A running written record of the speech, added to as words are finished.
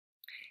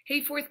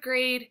Hey fourth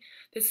grade,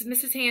 this is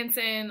Mrs.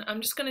 Hanson.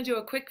 I'm just going to do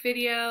a quick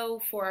video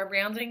for our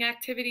rounding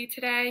activity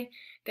today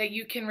that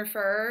you can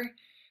refer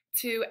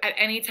to at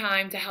any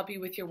time to help you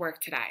with your work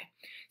today.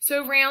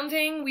 So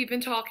rounding, we've been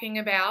talking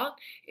about,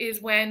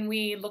 is when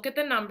we look at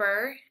the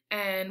number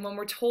and when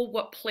we're told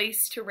what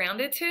place to round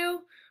it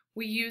to,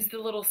 we use the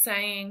little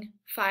saying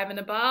 5 and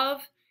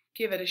above,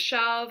 give it a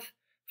shove,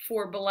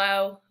 4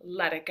 below,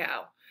 let it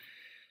go.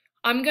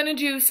 I'm going to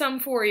do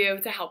some for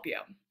you to help you.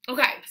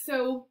 Okay,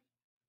 so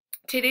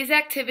today's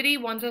activity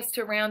wants us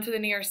to round to the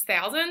nearest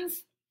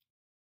thousands,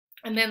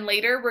 and then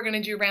later we're going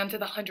to do round to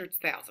the hundreds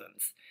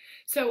thousands.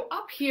 So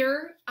up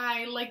here,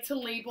 I like to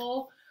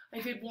label, I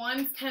did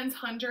ones, tens,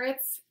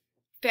 hundreds,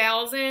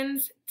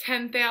 thousands,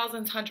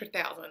 10,000s,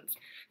 100,000s.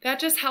 That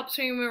just helps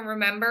me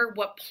remember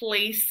what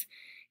place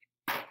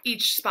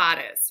each spot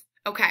is.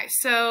 Okay,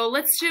 so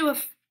let's do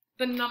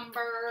the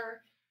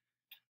number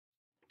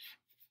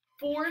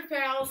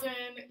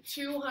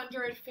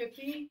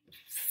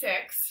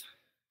 4,256.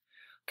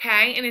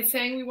 Okay, and it's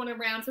saying we want to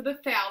round to the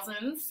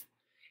thousands.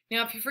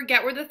 Now, if you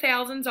forget where the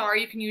thousands are,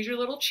 you can use your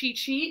little cheat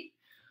sheet.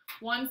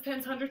 Ones,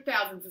 tens, hundred,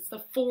 thousands. It's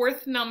the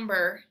fourth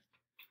number.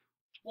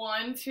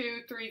 1,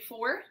 2, 3,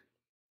 4.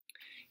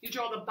 You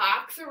draw the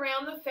box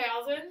around the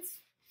thousands.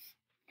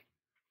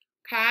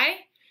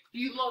 Okay,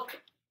 you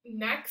look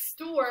next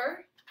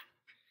door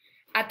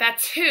at that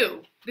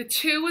 2. The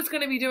 2 is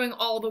going to be doing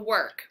all the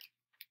work.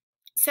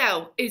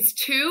 So, is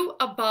 2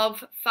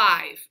 above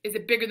 5? Is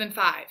it bigger than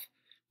 5?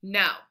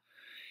 No.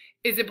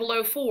 Is it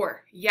below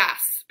 4?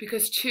 Yes,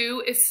 because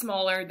 2 is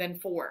smaller than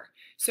 4.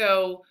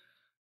 So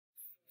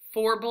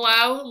 4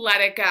 below,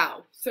 let it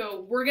go.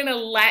 So we're going to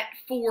let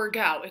 4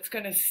 go. It's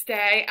going to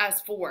stay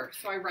as 4.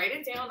 So I write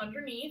it down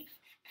underneath.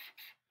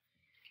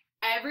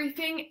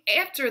 Everything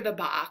after the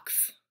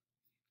box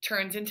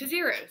turns into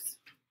zeros.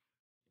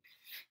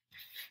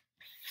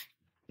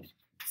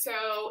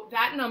 So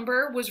that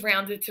number was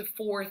rounded to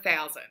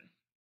 4,000.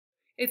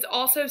 It's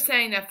also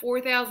saying that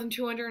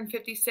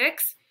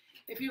 4,256,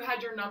 if you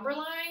had your number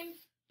line,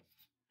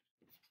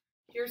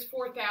 here's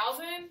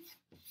 4,000,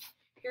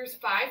 here's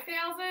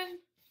 5,000.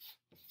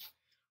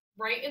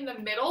 Right in the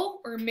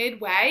middle or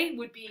midway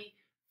would be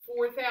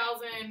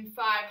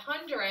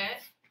 4,500.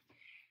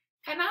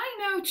 And I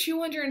know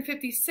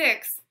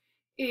 256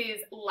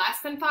 is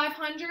less than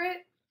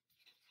 500,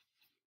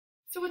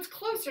 so it's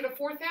closer to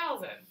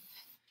 4,000.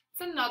 It's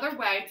another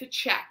way to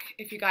check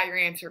if you got your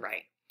answer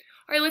right.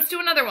 All right, let's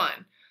do another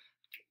one.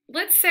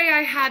 Let's say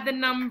I had the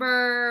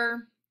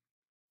number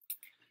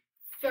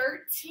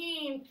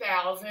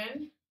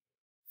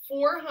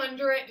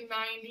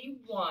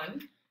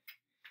 13,491,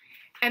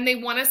 and they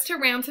want us to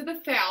round to the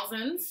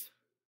thousands.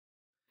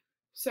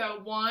 So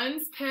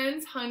ones,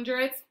 tens,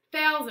 hundreds,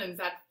 thousands,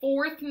 that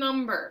fourth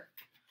number.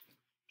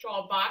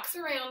 Draw a box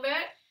around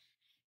it.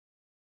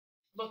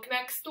 Look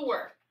next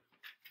door.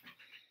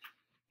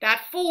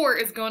 That 4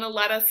 is going to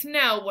let us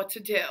know what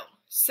to do.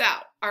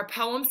 So our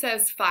poem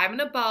says 5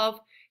 and above,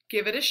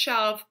 give it a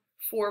shove,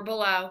 4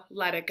 below,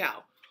 let it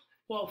go.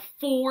 Well,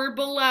 4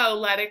 below,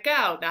 let it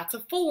go. That's a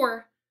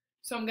 4.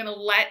 So I'm going to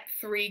let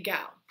 3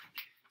 go.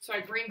 So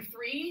I bring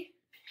 3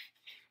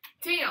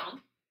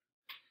 down.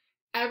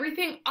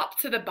 Everything up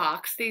to the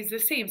box stays the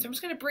same. So I'm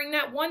just going to bring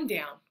that 1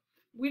 down.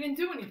 We didn't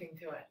do anything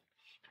to it.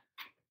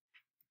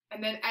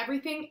 And then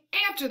everything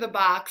after the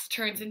box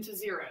turns into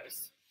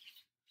zeros.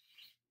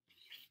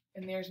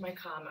 And there's my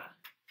comma.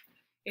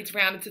 It's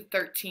rounded to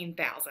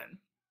 13,000.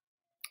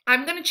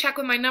 I'm going to check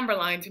with my number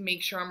line to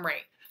make sure I'm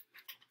right.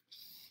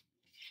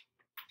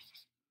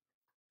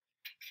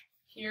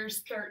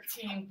 Here's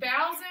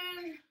 13,000.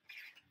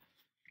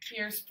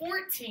 Here's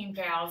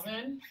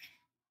 14,000.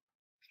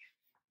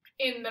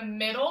 In the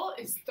middle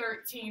is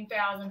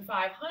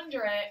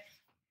 13,500.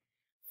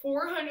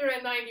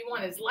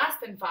 491 is less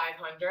than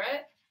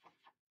 500.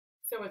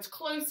 So it's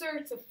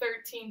closer to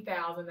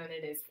 13,000 than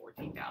it is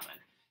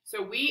 14,000.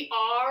 So we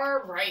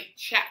are right.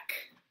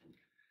 Check.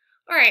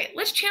 All right,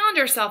 let's challenge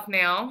ourselves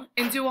now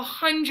and do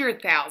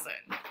 100,000.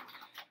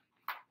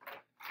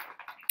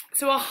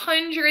 So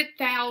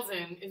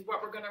 100,000 is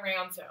what we're going to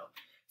round to.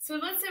 So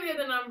let's say we have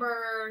the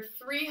number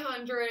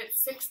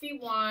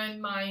 361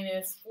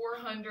 minus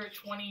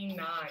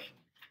 429.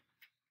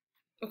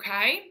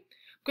 Okay?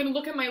 I'm going to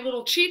look at my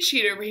little cheat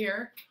sheet over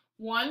here.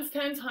 Ones,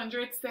 tens,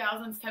 hundreds,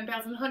 thousands,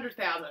 10,000,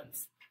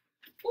 100,000s.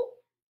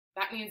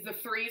 That means the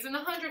 3's in the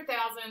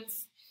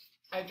 100,000s.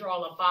 I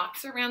draw a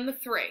box around the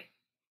 3.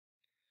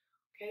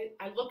 Okay,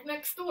 I look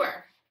next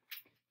door.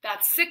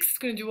 That 6 is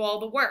going to do all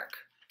the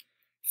work.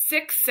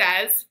 6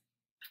 says,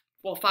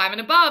 well, 5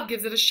 and above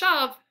gives it a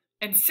shove,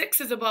 and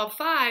 6 is above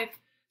 5,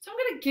 so I'm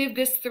going to give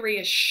this 3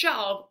 a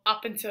shove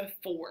up into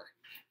 4.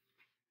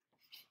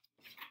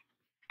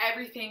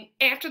 Everything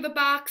after the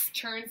box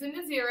turns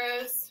into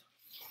zeros,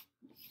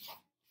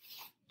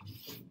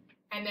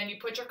 and then you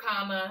put your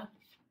comma.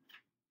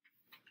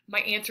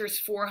 My answer is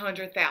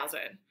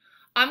 400,000.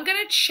 I'm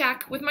going to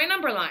check with my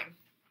number line.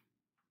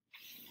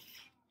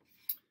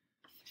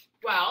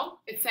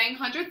 Well, it's saying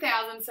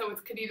 100,000, so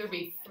it could either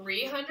be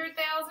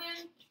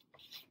 300,000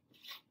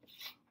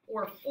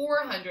 or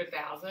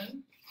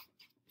 400,000.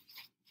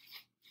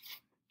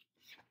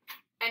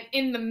 And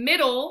in the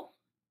middle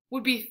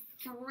would be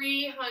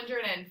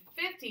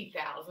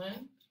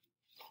 350,000.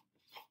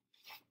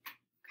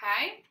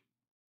 Okay?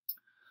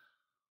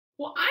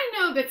 Well, I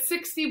know that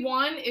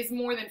 61 is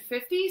more than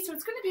 50, so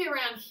it's going to be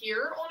around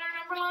here on our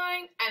number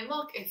line. And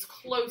look, it's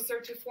closer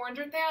to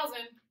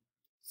 400,000.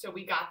 So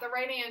we got the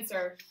right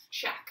answer.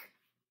 Check.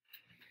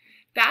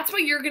 That's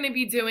what you're going to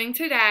be doing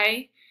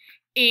today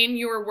in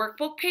your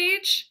workbook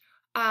page.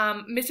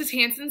 Mrs.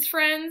 Hanson's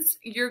friends,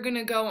 you're going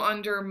to go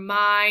under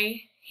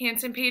my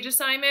Hanson page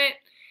assignment,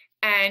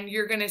 and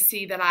you're going to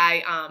see that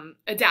I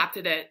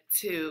adapted it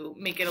to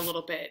make it a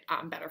little bit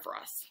better for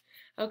us.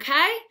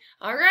 Okay?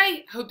 All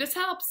right. Hope this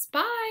helps.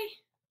 Bye.